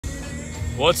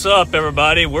What's up,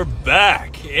 everybody? We're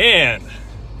back, and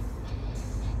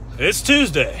it's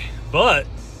Tuesday, but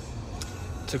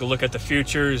took a look at the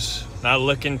futures. Not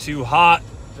looking too hot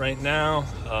right now.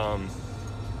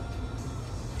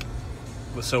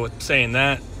 So with saying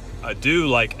that, I do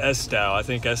like sdow. I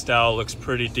think sdow looks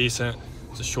pretty decent.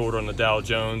 It's a short on the Dow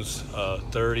Jones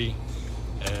 30,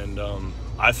 and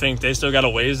I think they still got a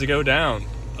ways to go down.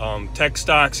 Tech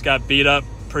stocks got beat up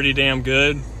pretty damn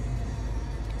good.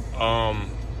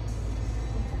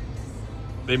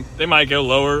 They might go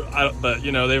lower, but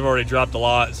you know, they've already dropped a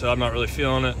lot, so I'm not really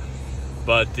feeling it.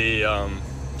 But the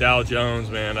Dow Jones,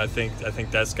 man, I think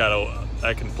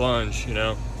that can plunge. You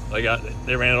know,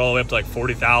 they ran it all the way up to like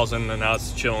 40,000, and now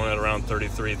it's chilling at around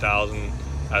 33,000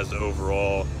 as the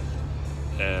overall.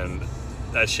 And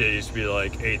that shit used to be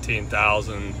like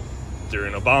 18,000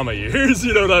 during Obama years.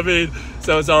 You know what I mean?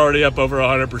 So it's already up over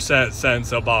 100%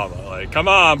 since Obama. Like, come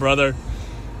on, brother.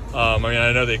 I mean,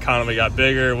 I know the economy got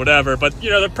bigger, whatever, but, you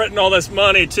know, they're printing all this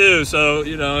money, too. So,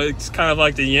 you know, it's kind of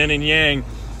like the yin and yang.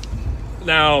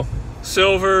 Now,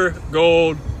 silver,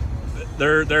 gold,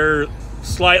 they're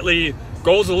slightly,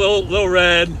 gold's a little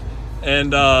red,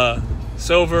 and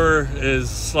silver is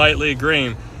slightly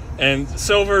green. And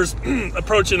silver's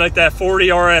approaching like that 40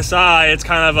 RSI. It's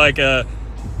kind of like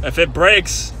if it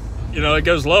breaks, you know, it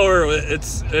goes lower,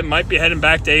 it might be heading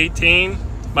back to 18.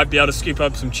 Might be able to scoop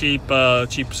up some cheap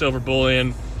silver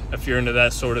bullion if you're into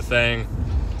that sort of thing.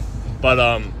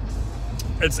 But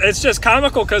it's just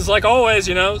comical because, like always,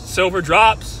 you know, silver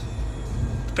drops,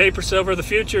 paper silver, the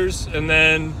futures, and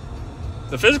then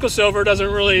the physical silver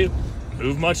doesn't really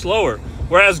move much lower.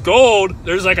 Whereas gold,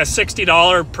 there's like a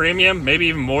 $60 premium, maybe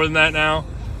even more than that now.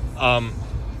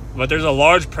 But there's a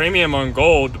large premium on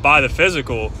gold to buy the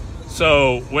physical.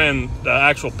 So when the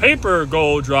actual paper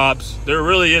gold drops, there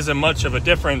really isn't much of a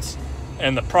difference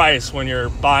in the price when you're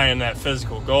buying that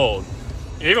physical gold.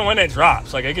 Even when it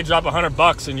drops, like it could drop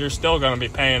 $100 and you're still going to be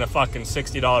paying a fucking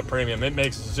 $60 premium. It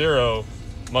makes zero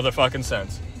motherfucking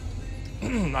sense.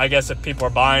 I guess if people are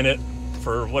buying it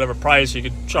for whatever price, you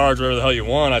could charge whatever the hell you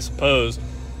want, I suppose.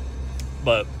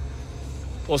 But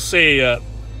we'll see. A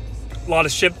lot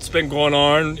of shit's been going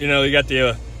on. You know, you got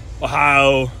the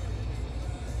Ohio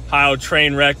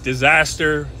train wreck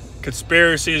disaster.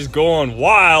 Conspiracies going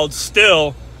wild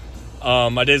still.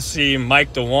 I did see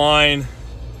Mike DeWine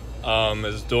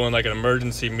is doing like an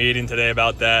emergency meeting today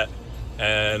about that.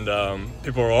 And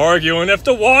people were arguing if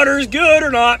the water is good or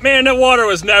not. Man, that water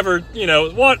was never, you know,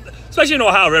 especially in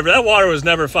Ohio River, that water was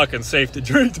never fucking safe to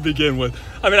drink to begin with.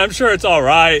 I mean, I'm sure it's all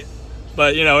right,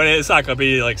 but, you know, it's not going to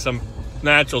be like some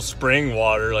natural spring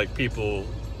water like people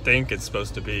think it's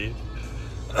supposed to be.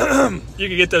 You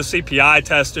can get those CPI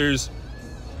testers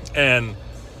and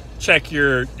check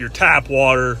your tap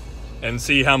water and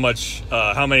see how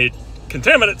many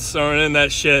contaminants are in that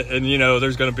shit. And, you know,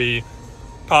 there's going to be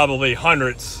probably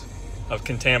hundreds of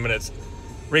contaminants,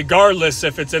 regardless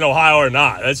if it's in Ohio or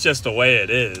not. That's just the way it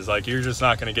is. Like, you're just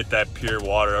not going to get that pure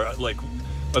water. Like,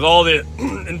 with all the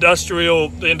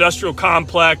industrial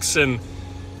complex and,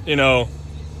 you know,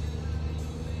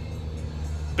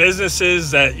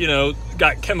 businesses that, you know,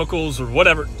 got chemicals or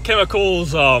whatever, coal,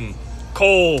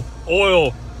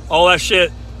 oil, all that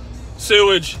shit,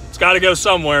 sewage, it's got to go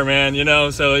somewhere, man, you know.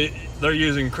 So they're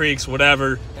using creeks,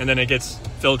 whatever, and then it gets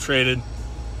filtrated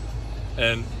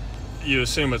and you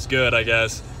assume it's good, I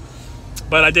guess.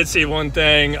 But I did see one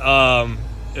thing,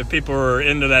 if people are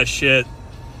into that shit,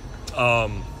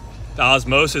 the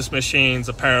osmosis machines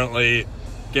apparently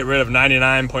get rid of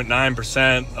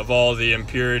 99.9% of all the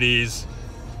impurities,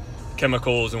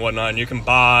 chemicals and whatnot. And you can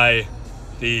buy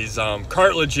these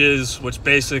cartridges which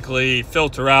basically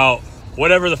filter out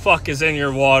whatever the fuck is in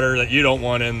your water that you don't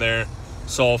want in there,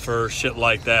 sulfur, shit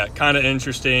like that. Kind of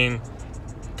interesting,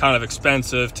 kind of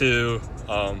expensive too.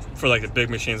 For like the big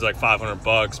machines, like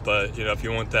 $500, but you know, if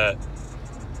you want that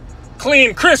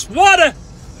clean, crisp water,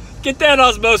 get that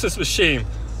osmosis machine.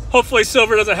 Hopefully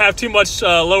silver doesn't have too much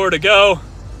lower to go.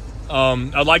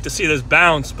 I'd like to see this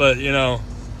bounce, but you know,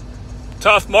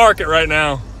 tough market right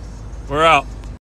now. We're out.